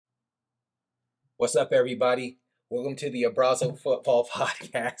What's up, everybody? Welcome to the Abrazo Football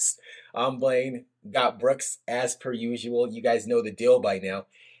Podcast. I'm Blaine. Got Brooks as per usual. You guys know the deal by now.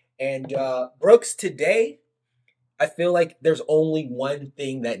 And Brooks, today, I feel like there's only one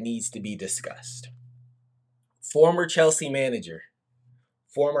thing that needs to be discussed. Former Chelsea manager,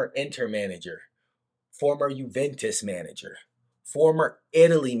 former Inter manager, former Juventus manager, former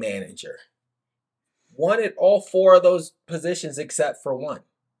Italy manager. Won at all four of those positions except for one.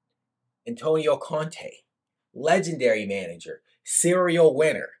 Antonio Conte, legendary manager, serial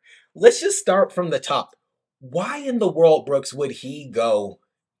winner. Let's just start from the top. Why in the world, Brooks, would he go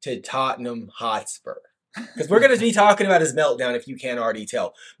to Tottenham Hotspur? Because we're going to be talking about his meltdown if you can't already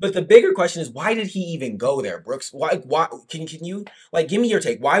tell. But the bigger question is, why did he even go there, Brooks? Why can you give me your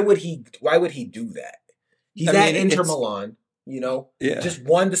take? Why would he do that? He's at Inter Milan, just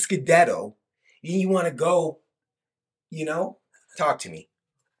won the Scudetto. You want to go, talk to me.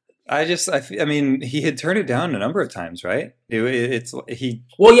 I mean, he had turned it down a number of times, right?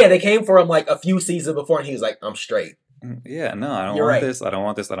 Well, yeah, they came for him like a few seasons before, and he was like, "I'm straight." Yeah, no, I don't want this. I don't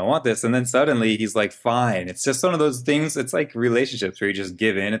want this. I don't want this. And then suddenly he's like, "Fine." It's just one of those things. It's like relationships where you just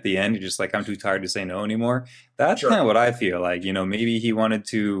give in at the end. You're just like, "I'm too tired to say no anymore." That's kind of what I feel like. Maybe he wanted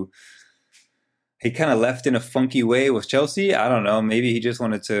to. He kind of left in a funky way with Chelsea. I don't know. Maybe he just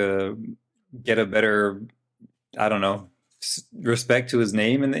wanted to get a better, I don't know, respect to his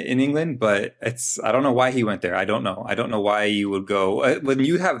name in England, but I don't know why he went there. I don't know why you would go when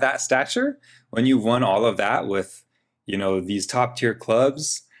you have that stature, when you've won all of that with these top tier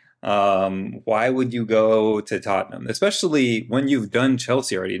clubs. Why would you go to Tottenham, especially when you've done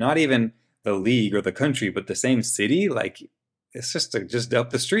Chelsea already? Not even the league or the country, but the same city. Like it's just up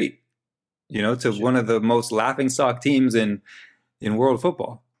the street, to one of the most laughingstock teams in world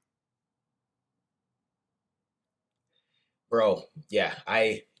football. Bro, yeah,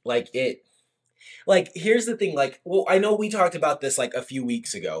 I like it. Here's the thing. I know we talked about this like a few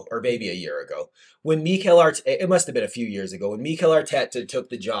weeks ago, or maybe a year ago, when Mikel Arteta, it must have been a few years ago, when Mikel Arteta took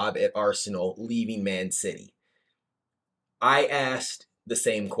the job at Arsenal, leaving Man City. I asked the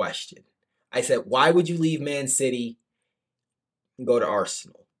same question. I said, why would you leave Man City and go to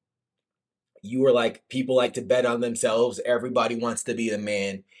Arsenal? You were like, people like to bet on themselves. Everybody wants to be the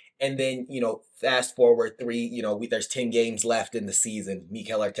man. And then, fast forward there's 10 games left in the season.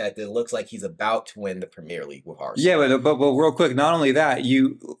 Mikel Arteta looks like he's about to win the Premier League with Arsenal. Yeah, but real quick, not only that,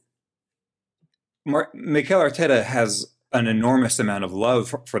 Mikel Arteta has an enormous amount of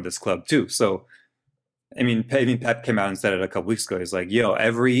love for this club too. So, I mean, Pep came out and said it a couple weeks ago. He's like,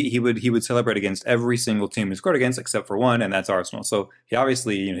 he would celebrate against every single team he scored against except for one, and that's Arsenal. So he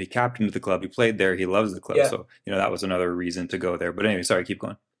obviously, he captained the club, he played there, he loves the club. Yeah. So, that was another reason to go there. But anyway, sorry, keep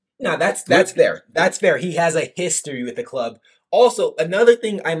going. No, that's fair. That's fair. He has a history with the club. Also, another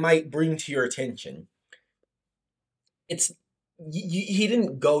thing I might bring to your attention. He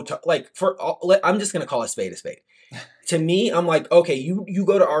didn't go to I'm just going to call a spade a spade. To me, I'm like, okay, you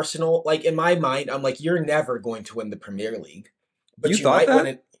go to Arsenal. Like in my mind, I'm like, you're never going to win the Premier League. But you might win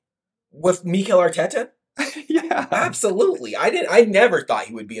it with Mikel Arteta? Yeah. Absolutely. I never thought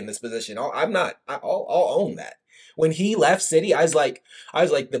he would be in this position. I'll own that. When he left City, I was like,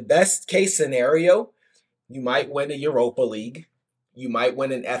 the best case scenario, you might win a Europa League, you might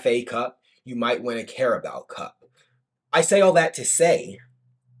win an FA Cup, you might win a Carabao Cup. I say all that to say,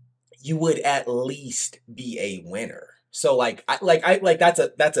 you would at least be a winner. So that's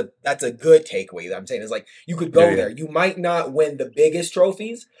a good takeaway that I'm saying is you could go there. You might not win the biggest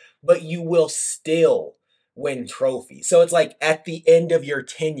trophies, but you will still win trophies. So it's at the end of your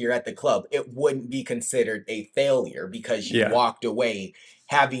tenure at the club, it wouldn't be considered a failure because you walked away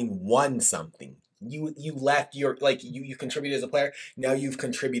having won something. You left your you contributed as a player. Now you've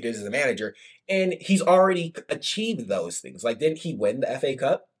contributed as a manager, and he's already achieved those things. Didn't he win the FA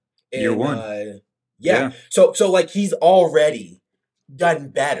Cup? Year one. Yeah. So he's already done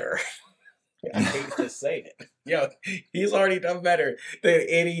better. I hate to say it. He's already done better than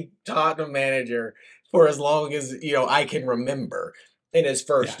any Tottenham manager for as long as, I can remember in his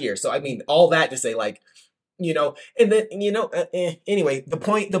first year. So, I mean, all that to say, and then, anyway,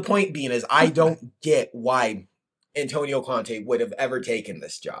 the point being is I don't get why Antonio Conte would have ever taken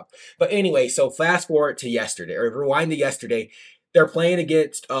this job. But anyway, so fast forward to yesterday, or rewind to yesterday. They're playing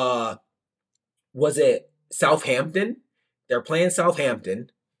against, was it Southampton? They're playing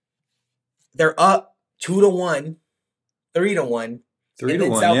Southampton. They're up 2-1, 3-1.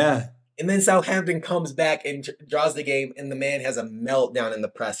 3-1, yeah. And then Southampton comes back and draws the game, and the man has a meltdown in the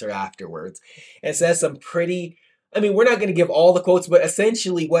presser afterwards. And says some pretty... I mean, we're not going to give all the quotes, but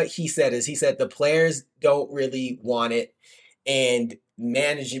essentially what he said is, he said the players don't really want it, and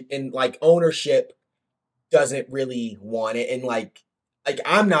management and like ownership doesn't really want it, and like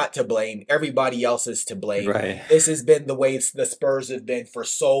I'm not to blame. Everybody else is to blame. Right. This has been the way the Spurs have been for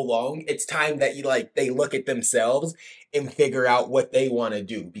so long. It's time that they look at themselves and figure out what they want to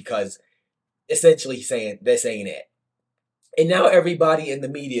do, because essentially saying this ain't it. And now everybody in the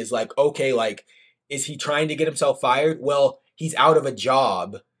media is like, okay, like, is he trying to get himself fired? Well, he's out of a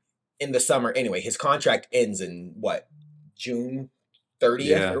job in the summer anyway. His contract ends in what, June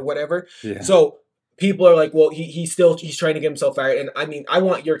 30th or whatever. Yeah. So people are like, well, he's trying to get himself fired. And I mean, I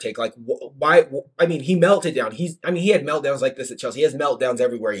want your take. Like, why? I mean, he melted down. He had meltdowns like this at Chelsea. He has meltdowns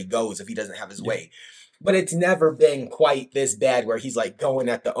everywhere he goes if he doesn't have his way. But it's never been quite this bad where he's like going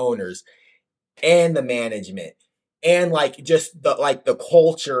at the owners and the management and like just the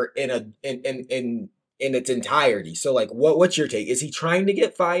culture in its entirety. So like, what's your take? Is he trying to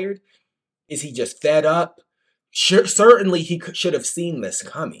get fired? Is he just fed up? Sure, certainly he should have seen this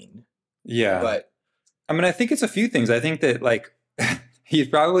coming. Yeah. But I mean, I think it's a few things. I think that like he's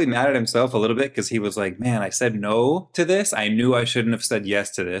probably mad at himself a little bit because he was like, man, I said no to this. I knew I shouldn't have said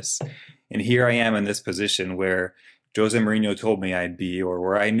yes to this. And here I am in this position where Jose Mourinho told me I'd be, or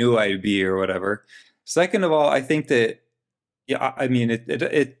where I knew I'd be, or whatever. Second of all, I think that, yeah, I mean,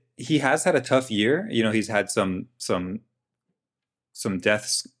 he has had a tough year. You know, he's had some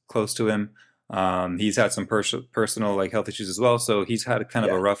deaths close to him. He's had some personal like health issues as well. So he's had kind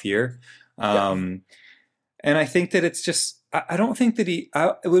of a rough year. And I think that it's just, I don't think that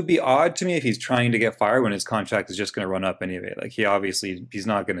it would be odd to me if he's trying to get fired when his contract is just going to run up anyway. Like he's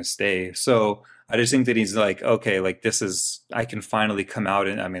not going to stay. So I just think that he's like, okay, like I can finally come out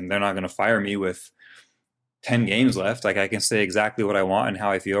and, I mean, they're not going to fire me with 10 games left. Like I can say exactly what I want and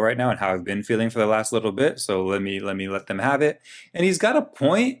how I feel right now and how I've been feeling for the last little bit. So let me let them have it. And he's got a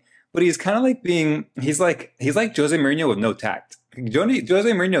point, but he's kind of like he's like Jose Mourinho with no tact. Jose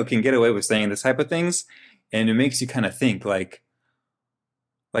Mourinho can get away with saying this type of things, and it makes you kind of think like,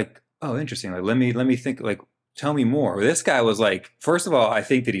 oh, interesting. Like let me think. Like tell me more. This guy was like, first of all, I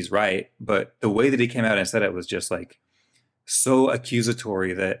think that he's right, but the way that he came out and said it was just like so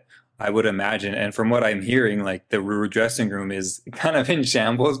accusatory that I would imagine, and from what I'm hearing, like the dressing room is kind of in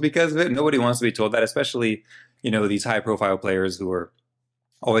shambles because of it. Nobody wants to be told that, especially these high profile players who are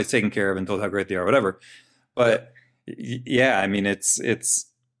always taken care of and told how great they are, whatever. But yeah, I mean,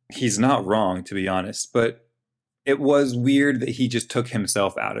 he's not wrong, to be honest, but it was weird that he just took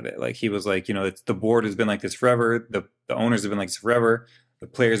himself out of it. Like he was like, the board has been like this forever. The owners have been like this forever. The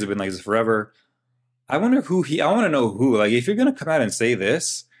players have been like this forever. I want to know who, like, if you're going to come out and say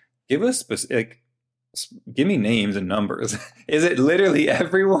this, give us give me names and numbers. Is it literally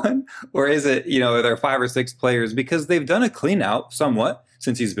everyone, or is it, are there 5 or 6 players? Because they've done a clean out somewhat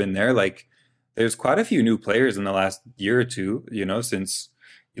since he's been there. Like there's quite a few new players in the last year or two, since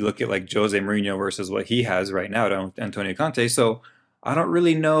you look at like Jose Mourinho versus what he has right now to Antonio Conte. So I don't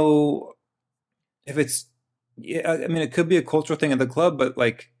really know if it's, I mean, it could be a cultural thing at the club, but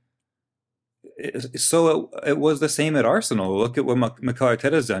like, it was the same at Arsenal. Look at what Mikel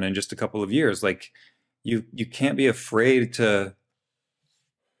Arteta's done in just a couple of years. Like you can't be afraid to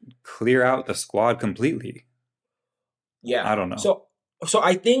clear out the squad completely. Yeah. I don't know. So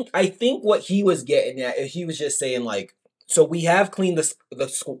I think what he was getting at, he was just saying like, so we have cleaned the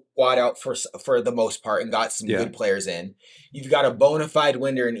squad out for the most part and got some good players in. You've got a bona fide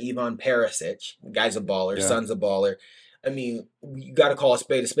winner in Ivan Perisic. The guy's a baller, son's a baller. I mean, you got to call a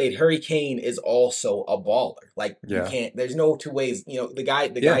spade a spade. Harry Kane is also a baller. Like you can't. There's no two ways. The guy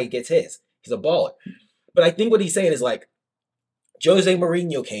gets his. He's a baller. But I think what he's saying is like, Jose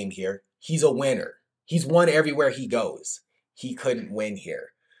Mourinho came here. He's a winner. He's won everywhere he goes. He couldn't win here.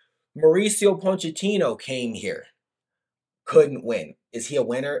 Mauricio Pochettino came here. Couldn't win. Is he a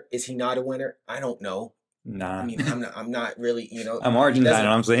winner? Is he not a winner? I don't know. Nah. I mean, I'm not really. I'm Argentine, and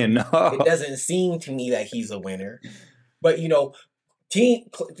I'm saying no. It doesn't seem to me that he's a winner. But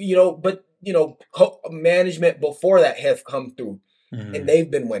management before that have come through, and they've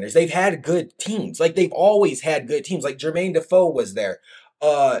been winners. They've had good teams. Like they've always had good teams. Like Jermaine Defoe was there.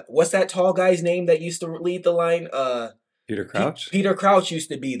 What's that tall guy's name that used to lead the line? Peter Crouch. Peter Crouch used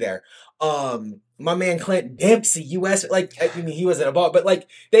to be there. My man Clint Dempsey, U.S. Like I mean, he wasn't a ball, but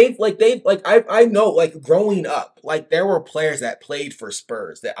I know like growing up, like there were players that played for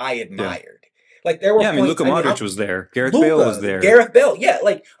Spurs that I admired. Yeah. Like there were, Luka Modric was there. Gareth Bale was there. Gareth Bale, yeah.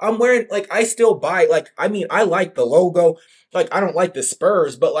 Like I'm wearing, like I still buy. Like I mean, I like the logo. Like I don't like the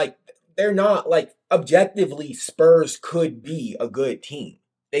Spurs, but like they're not like objectively. Spurs could be a good team.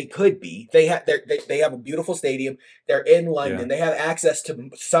 They could be. They have a beautiful stadium. They're in London. Yeah. They have access to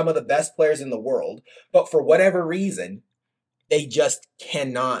some of the best players in the world. But for whatever reason, they just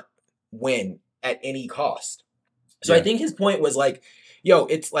cannot win at any cost. So I think his point was like, yo,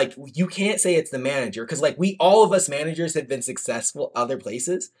 it's like, you can't say it's the manager, because like all of us managers have been successful other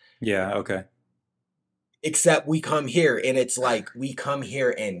places. Yeah, okay. Except we come here and it's like, we come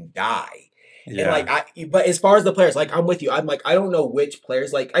here and die. Yeah. And like, but as far as the players, like, I'm with you. I'm like, I don't know which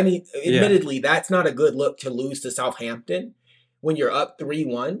players, like, I mean, admittedly, that's not a good look to lose to Southampton when you're up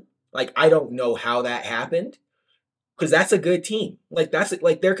 3-1. Like, I don't know how that happened, because that's a good team. Like, that's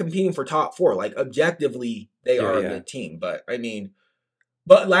like, they're competing for top 4. Like, objectively, they are a good team. But I mean,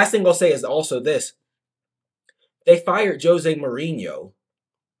 but last thing I'll say is also this. They fired Jose Mourinho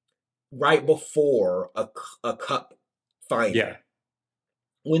right before a cup final. Yeah.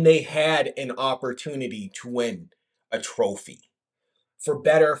 When they had an opportunity to win a trophy. For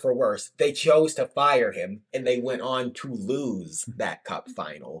better or for worse, they chose to fire him, and they went on to lose that cup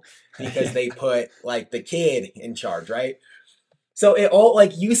final because they put like the kid in charge, right? So it all,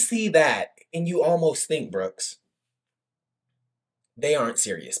 like, you see that and you almost think, Brooks, they aren't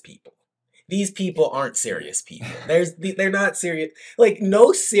serious people. These people aren't serious people. They're not serious. Like,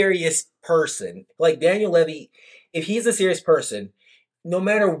 no serious person, like Daniel Levy, if he's a serious person, no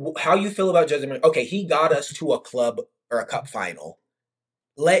matter how you feel about Jose Mourinho, okay, he got us to a club or a cup final.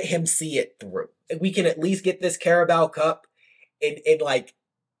 Let him see it through. We can at least get this Carabao Cup, and like,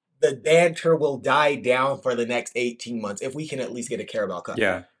 the banter will die down for the next 18 months if we can at least get a Carabao Cup.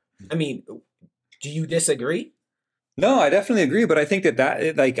 Yeah. I mean, do you disagree? No, I definitely agree, but I think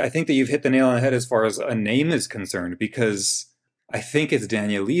I think that you've hit the nail on the head as far as a name is concerned, because I think it's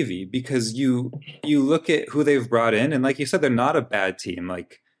Daniel Levy, because you look at who they've brought in, and like you said, they're not a bad team.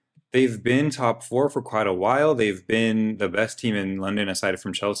 Like, they've been top 4 for quite a while. They've been the best team in London, aside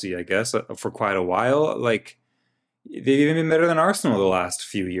from Chelsea, I guess, for quite a while. Like, they've even been better than Arsenal the last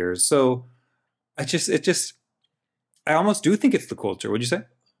few years. So I almost do think it's the culture. What'd you say?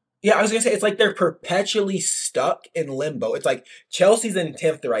 Yeah, I was going to say, it's like they're perpetually stuck in limbo. It's like Chelsea's in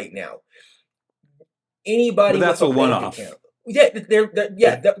 10th right now. Anybody but that's with a one-off.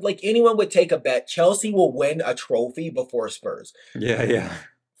 Yeah, like, anyone would take a bet Chelsea will win a trophy before Spurs. Yeah.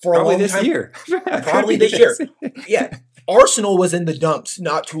 For probably a long this time. year. Probably this year. Yeah. Arsenal was in the dumps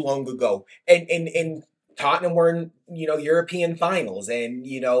not too long ago. And Tottenham were in, European finals, and,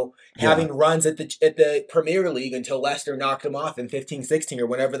 having runs at the Premier League until Leicester knocked them off in 15-16 or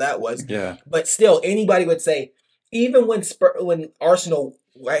whenever that was. Yeah. But still, anybody would say, even when Arsenal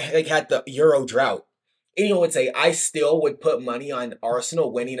had the Euro drought, anyone would say, I still would put money on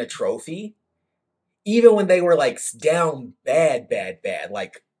Arsenal winning a trophy, even when they were like down bad,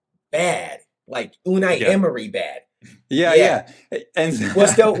 like bad, like Unai Emery bad. Yeah. And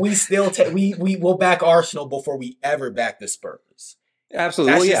we will back Arsenal before we ever back the Spurs.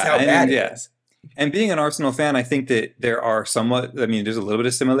 Absolutely. That's just how bad it is. And being an Arsenal fan, I think that there are there's a little bit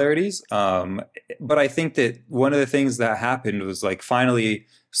of similarities. But I think that one of the things that happened was, like, finally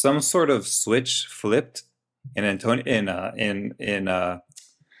some sort of switch flipped in Stan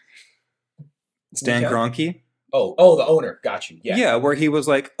Kroenke. Oh, the owner. Got you. Yeah. Yeah, where he was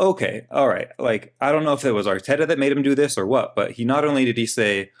like, okay, all right. Like, I don't know if it was Arteta that made him do this or what, but he not only did he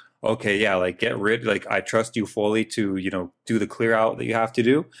say, okay, yeah, like, get rid, like, I trust you fully to, do the clear out that you have to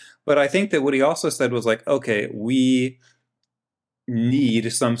do. But I think that what he also said was like, okay, we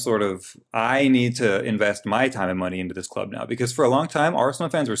need some sort of, I need to invest my time and money into this club now. Because for a long time, Arsenal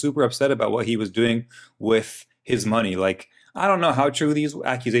fans were super upset about what he was doing with his money. Like, I don't know how true these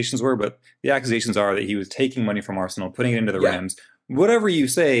accusations were, but the accusations are that he was taking money from Arsenal, putting it into the Rams. Whatever you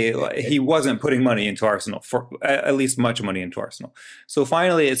say, he wasn't putting money into Arsenal, for at least much money into Arsenal. So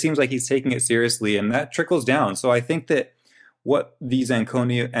finally, it seems like he's taking it seriously, and that trickles down. So I think that what these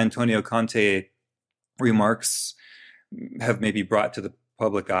Antonio Conte remarks have maybe brought to the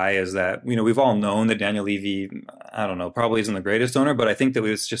public eye is that, we've all known that Daniel Levy, I don't know, probably isn't the greatest owner, but I think that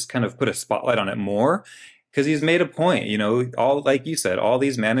we've just kind of put a spotlight on it more. Because he's made a point, all, like you said, all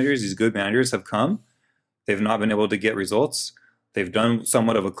these managers, these good managers have come. They've not been able to get results. They've done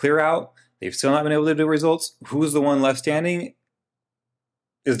somewhat of a clear out. They've still not been able to do results. Who's the one left standing?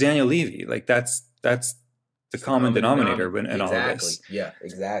 Is Daniel Levy. Like, that's the common denominator in all of this. Yeah,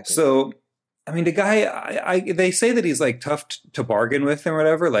 exactly. So, I mean, the guy, they say that he's like tough to bargain with and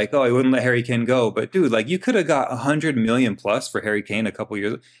whatever. Like, oh, he wouldn't let Harry Kane go. But dude, like, you could have got 100 million plus for Harry Kane a couple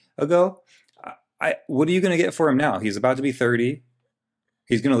years ago. What are you going to get for him now? He's about to be 30.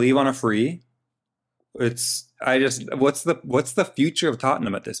 He's going to leave on a free. What's the future of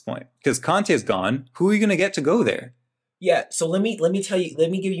Tottenham at this point? Because Conte is gone. Who are you going to get to go there? Yeah, so let me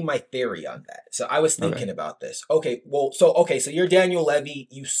give you my theory on that. So I was thinking about this. Okay, so you're Daniel Levy,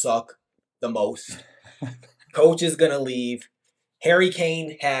 you suck the most. Coach is going to leave. Harry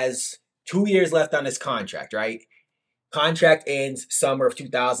Kane has 2 years left on his contract, right? Contract ends summer of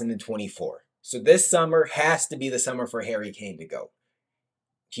 2024. So this summer has to be the summer for Harry Kane to go.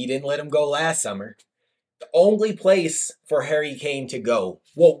 He didn't let him go last summer. The only place for Harry Kane to go.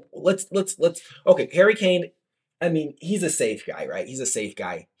 Well, let's okay, Harry Kane, I mean, he's a safe guy, right? He's a safe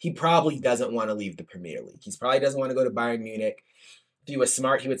guy. He probably doesn't want to leave the Premier League. He probably doesn't want to go to Bayern Munich. If he was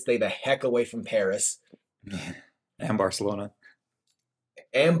smart, he would stay the heck away from Paris. And Barcelona.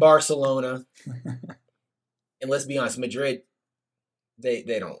 And Barcelona. And let's be honest, Madrid, they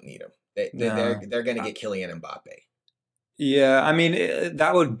don't need him. They're going to get Kylian Mbappe. Yeah, I mean,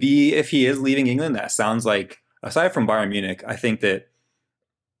 that would be, if he is leaving England, that sounds like, aside from Bayern Munich, I think that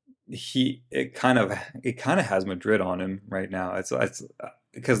it kind of has Madrid on him right now. It's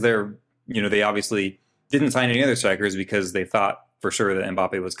because they're, they obviously didn't sign any other strikers because they thought for sure that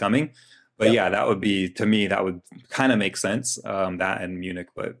Mbappe was coming. But yeah, that would be, to me, that would kind of make sense, that and Munich,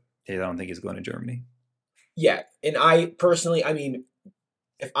 but I don't think he's going to Germany. Yeah, and I personally, I mean,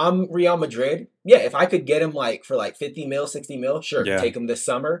 if I'm Real Madrid, if I could get him for 50 mil, 60 mil, sure, take him this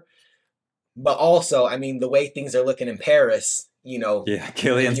summer. But also, I mean, the way things are looking in Paris,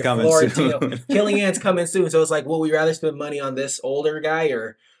 Kylian's coming soon. Kylian's coming soon. So it's like, will we rather spend money on this older guy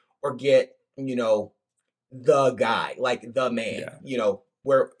or get, the guy, like the man,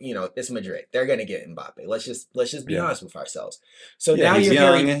 where, it's Madrid. They're going to get Mbappe. Let's just be honest with ourselves. So now he's you're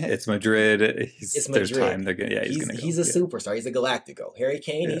young. It's Madrid. It's Madrid. There's time. They're gonna, he's going to go. He's a superstar. He's a Galactico. Harry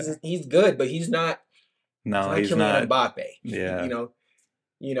Kane, he's good, but he's not. No, he's not. Mbappe. Yeah.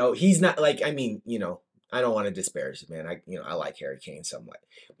 He's not I don't want to disparage the man. I like Harry Kane somewhat.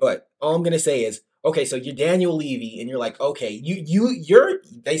 But all I'm going to say is, okay, so you're Daniel Levy and you're like, okay,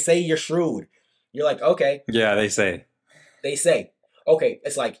 they say you're shrewd. You're like, okay. Yeah, they say. Okay,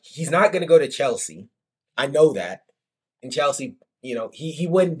 it's like, he's not going to go to Chelsea. I know that. And Chelsea, he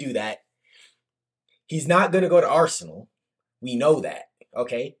wouldn't do that. He's not going to go to Arsenal. We know that,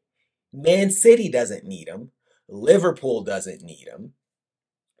 okay? Man City doesn't need him. Liverpool doesn't need him.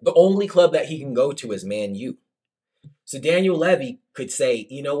 The only club that he can go to is Man U. So Daniel Levy could say,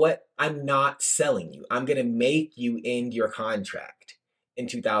 you know what? I'm not selling you. I'm going to make you end your contract in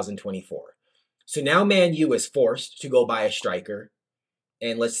 2024. So now Man U is forced to go buy a striker.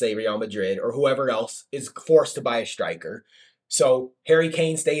 And let's say Real Madrid or whoever else is forced to buy a striker. So Harry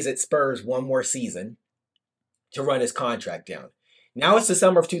Kane stays at Spurs one more season to run his contract down. Now it's the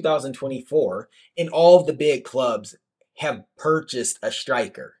summer of 2024, and all of the big clubs have purchased a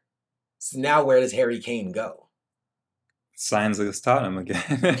striker. So now where does Harry Kane go? Signs against Tottenham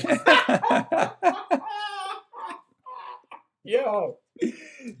again. Yo,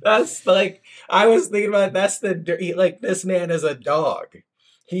 that's I was thinking about it, this man is a dog.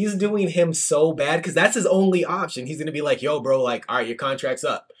 He's doing him so bad because that's his only option. He's going to be like, yo, bro, all right, your contract's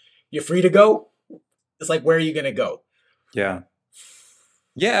up. You're free to go? It's like, where are you going to go? Yeah.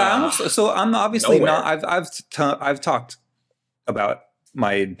 Yeah, I'm obviously nowhere. not. I've talked about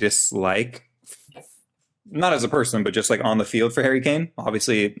my dislike, not as a person, but just on the field for Harry Kane.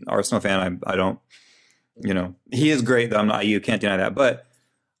 Obviously, Arsenal fan. I don't. He is great. Though I'm not. You can't deny that. But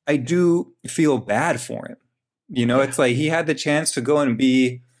I do feel bad for him. It's like he had the chance to go and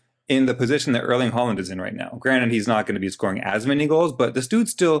be in the position that Erling Haaland is in right now. Granted, he's not going to be scoring as many goals, but this dude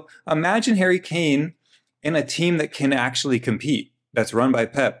still. Imagine Harry Kane in a team that can actually compete. That's run by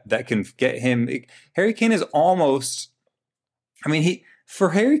Pep, that can get him. Harry Kane is almost. I mean, for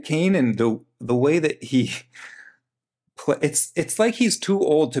Harry Kane and the way that he. It's like he's too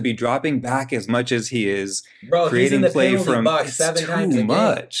old to be dropping back as much as he is. Bro, creating he's in the play penalty from box 7 times a game. Too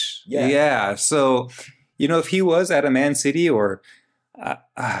much. Yeah. So, if he was at a Man City or.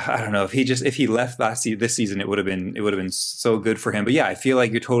 I don't know if he left this season, it would have been so good for him. But yeah, I feel like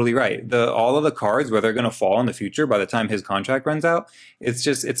you're totally right. All of the cards where they're going to fall in the future by the time his contract runs out,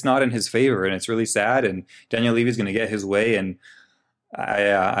 it's not in his favor, and it's really sad. And Daniel Levy's going to get his way, and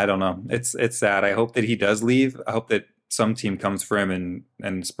I don't know. It's sad. I hope that he does leave. I hope that some team comes for him,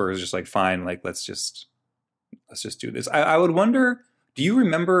 and Spurs just fine, let's just do this. I would wonder. Do you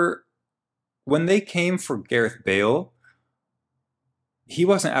remember when they came for Gareth Bale? He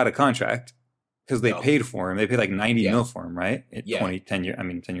wasn't out of contract because they paid for him. They paid 90 mil for him, right? 10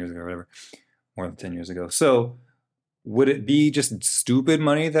 years ago, or whatever, more than 10 years ago. So would it be just stupid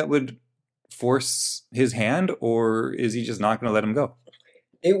money that would force his hand, or is he just not going to let him go?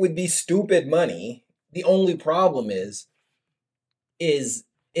 It would be stupid money. The only problem is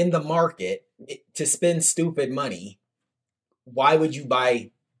in the market to spend stupid money. Why would you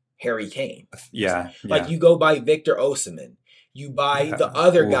buy Harry Kane? Yeah. You go buy Victor Osimhen. You buy the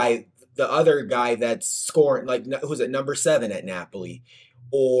other guy, the other guy that's scoring, like who's at number 7 at Napoli,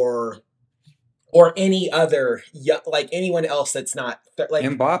 or any other, like anyone else that's not like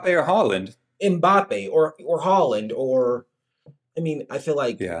Mbappe or Holland. Mbappe or Holland, or I mean, I feel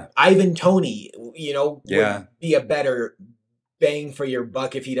like Yeah. Ivan Toney, Yeah. would be a better bang for your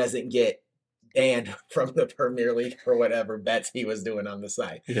buck if he doesn't get banned from the Premier League for whatever bets he was doing on the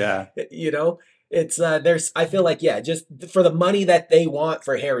side. Yeah. It's I feel like, just for the money that they want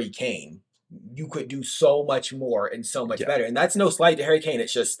for Harry Kane, you could do so much more and so much better. And that's no slight to Harry Kane.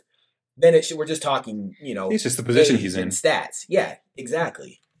 It's just we're just talking, it's just the position he's in. Stats. Yeah,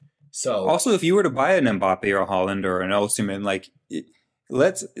 exactly. So also, if you were to buy an Mbappe or a Holland or an Osimhen, like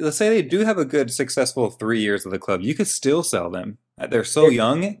let's say they do have a good, successful 3 years with the club, you could still sell them. They're so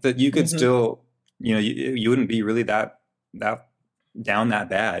young that you could still, you wouldn't be really that down that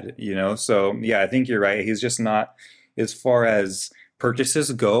bad, So yeah, I think you're right. He's just not, as far as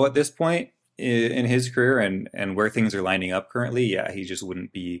purchases go at this point in his career and where things are lining up currently. Yeah, he just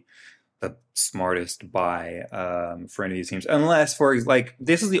wouldn't be the smartest buy for any of these teams, unless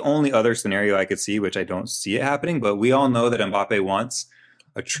this is the only other scenario I could see, which I don't see it happening. But we all know that Mbappe wants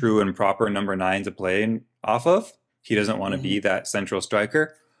a true and proper number 9 to play off of. He doesn't want to be that central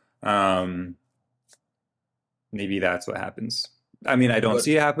striker. Maybe that's what happens. I mean, I don't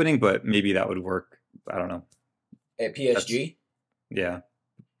see it happening, but maybe that would work. I don't know. At PSG? Yeah.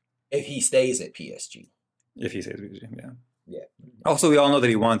 If he stays at PSG. If he stays at PSG, yeah. Yeah. Also, we all know that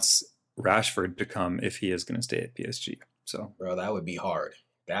he wants Rashford to come if he is going to stay at PSG. So, bro, that would be hard.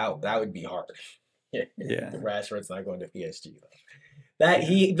 That would be hard. Yeah. Rashford's not going to PSG though.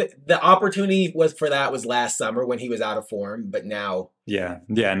 The opportunity was last summer when he was out of form, but now. Yeah.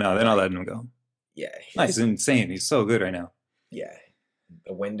 No, they're not letting him go. Yeah. It's insane. He's so good right now. Yeah.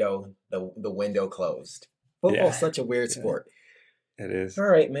 The window closed. Football's such a weird sport. It is. All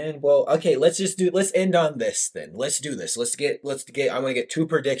right, man. Well, okay, let's end on this then. Let's do this. I want to get 2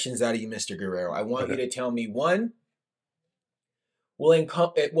 predictions out of you, Mr. Guerrero. I want you to tell me, one, will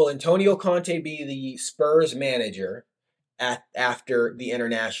Antonio Conte be the Spurs manager after the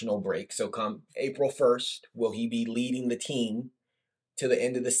international break? So come April 1st, will he be leading the team to the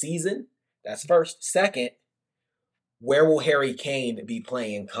end of the season? That's first. Second, where will Harry Kane be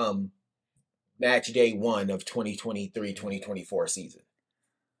playing come match day 1 of 2023-2024 season?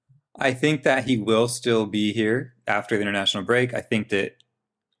 I think that he will still be here after the international break. I think that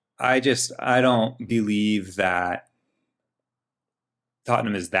I don't believe that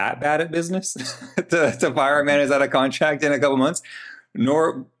Tottenham is that bad at business to fire a manager out of contract in a couple months.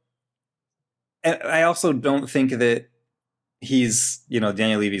 And I also don't think that he's,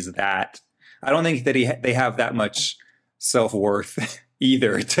 Daniel Levy's that. I don't think that they have that much self-worth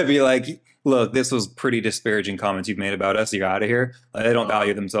either to be like, look, this was pretty disparaging comments you've made about us. You're out of here. They don't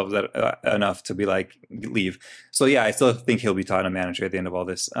value themselves enough to be like, leave. So yeah, I still think he'll be Tottenham manager at the end of all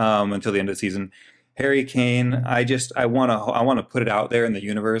this until the end of the season. Harry Kane, I want to put it out there in the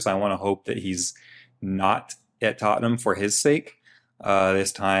universe. I want to hope that he's not at Tottenham for his sake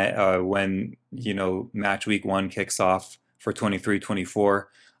this time when match week 1 kicks off for 23-24.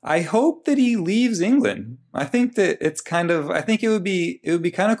 I hope that he leaves England. I think that I think it would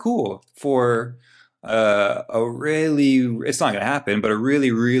be kind of cool for it's not going to happen, but a really,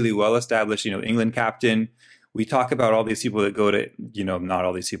 really well-established, England captain. We talk about all these people that go to, not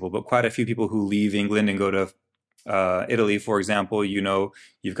all these people, but quite a few people who leave England and go to Italy, for example.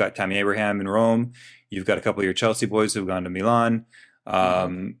 You've got Tammy Abraham in Rome. You've got a couple of your Chelsea boys who've gone to Milan.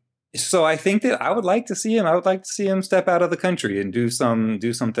 So I think that I would like to see him. I would like to see him step out of the country and do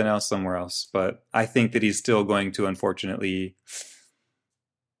something else somewhere else. But I think that he's still going to, unfortunately.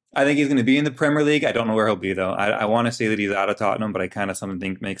 I think he's going to be in the Premier League. I don't know where he'll be though. I want to say that he's out of Tottenham, but I kind of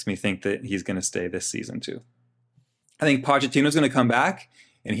something makes me think that he's going to stay this season too. I think Pochettino's going to come back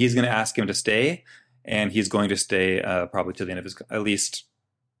and he's going to ask him to stay, and he's going to stay probably to the end of at least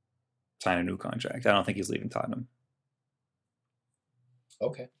sign a new contract. I don't think he's leaving Tottenham.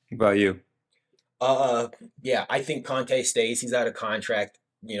 Okay. What about you? Yeah, I think Conte stays. He's out of contract.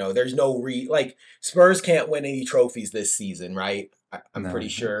 There's no Spurs can't win any trophies this season, right? I'm pretty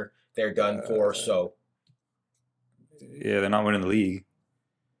sure they're done for. So yeah, they're not winning the league.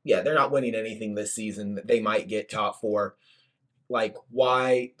 Yeah, they're not winning anything this season. They might get top 4.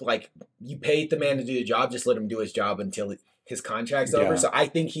 Why? You paid the man to do the job. Just let him do his job until his contract's over. So I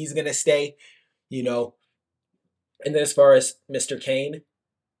think he's gonna stay. And then as far as Mr. Kane,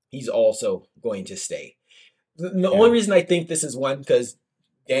 he's also going to stay. The only reason I think this is because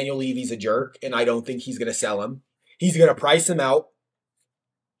Daniel Levy's a jerk, and I don't think he's going to sell him. He's going to price him out,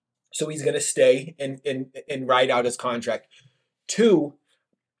 so he's going to stay and ride out his contract. 2,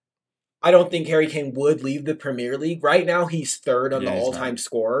 I don't think Harry Kane would leave the Premier League. Right now, he's third on the he's all-time not.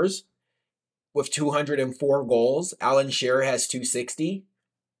 scorers with 204 goals. Alan Shearer has 260.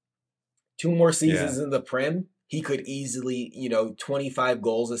 2 more seasons Yeah. in the Prem. He could easily, 25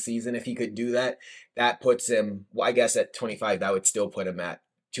 goals a season. If he could do that, that puts him, well, I guess at 25, that would still put him at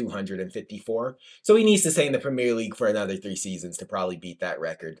 254. So he needs to stay in the Premier League for another 3 seasons to probably beat that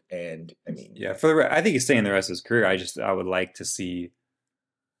record. And I mean, Yeah, I think he's staying the rest of his career. I would like to see,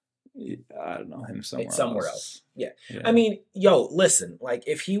 I don't know, him somewhere else. Yeah. I mean, listen, like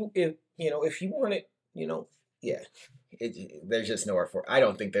if you wanted, yeah, there's just nowhere for. I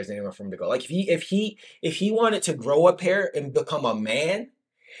don't think there's anywhere for him to go. Like if he wanted to grow up here and become a man,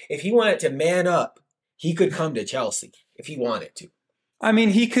 if he wanted to man up, he could come to Chelsea if he wanted to. I mean,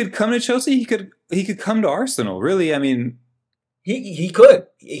 he could come to Chelsea. He could come to Arsenal. Really, I mean, he could.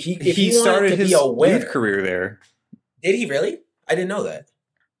 He started his youth career there. Did he really? I didn't know that.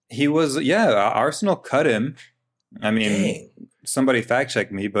 He was, Arsenal cut him. I mean, somebody fact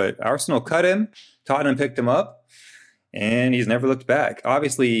check me, but Arsenal cut him. Tottenham picked him up, and he's never looked back.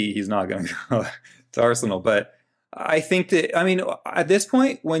 Obviously, he's not going to go to Arsenal, but I think that, I mean, at this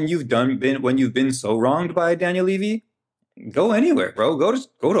point, when you've been so wronged by Daniel Levy, go anywhere, bro. Go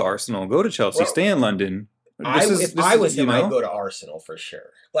to Arsenal. Go to Chelsea. Bro, stay in London. If I was him, I'd go to Arsenal for sure.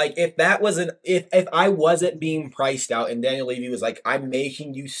 Like if I wasn't being priced out and Daniel Levy was like, I'm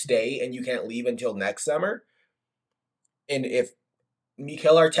making you stay and you can't leave until next summer. And if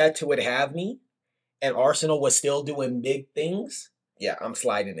Mikel Arteta would have me and Arsenal was still doing big things, yeah, I'm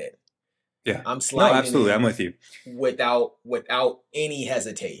sliding in. Yeah. I'm sliding in. No, absolutely. I'm with you. Without any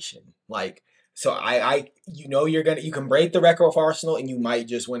hesitation. Like, so you can break the record with Arsenal and you might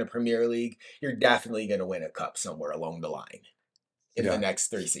just win a Premier League. You're definitely going to win a cup somewhere along the line in the next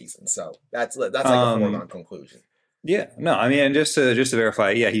 3 seasons. So that's like a foregone conclusion. Yeah, no, I mean, and just to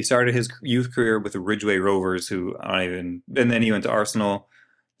verify, yeah, he started his youth career with the Ridgeway Rovers, and then he went to Arsenal,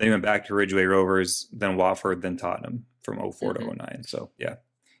 then he went back to Ridgeway Rovers, then Watford, then Tottenham from 04 to 09. So yeah,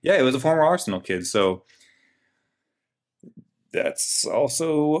 it was a former Arsenal kid. So that's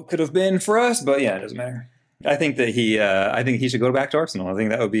also what could have been for us, but yeah, it doesn't matter. I think that he should go back to Arsenal. I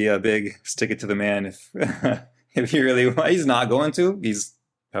think that would be a big stick it to the man if if he really. He's not going to. He's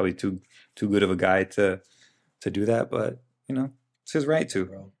probably too good of a guy to do that, but it's his right to.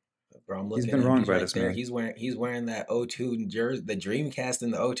 Bro, he's been wronged by this man. He's wearing that O2 jersey, the Dreamcast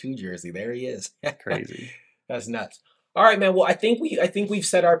in the O2 jersey. There he is. Crazy. That's nuts. All right, man. Well, I think we've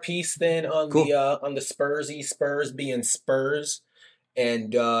said our piece then on the Spurs being Spurs,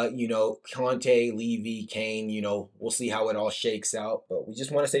 and Conte, Levy, Kane. We'll see how it all shakes out. But we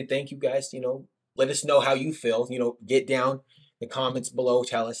just want to say thank you guys. Let us know how you feel. Get down in the comments below.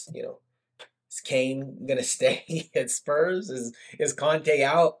 Tell us. Is Kane gonna stay at Spurs? Is Conte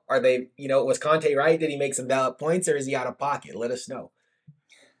out? Are they? Was Conte right? Did he make some valid points, or is he out of pocket? Let us know.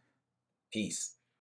 Peace.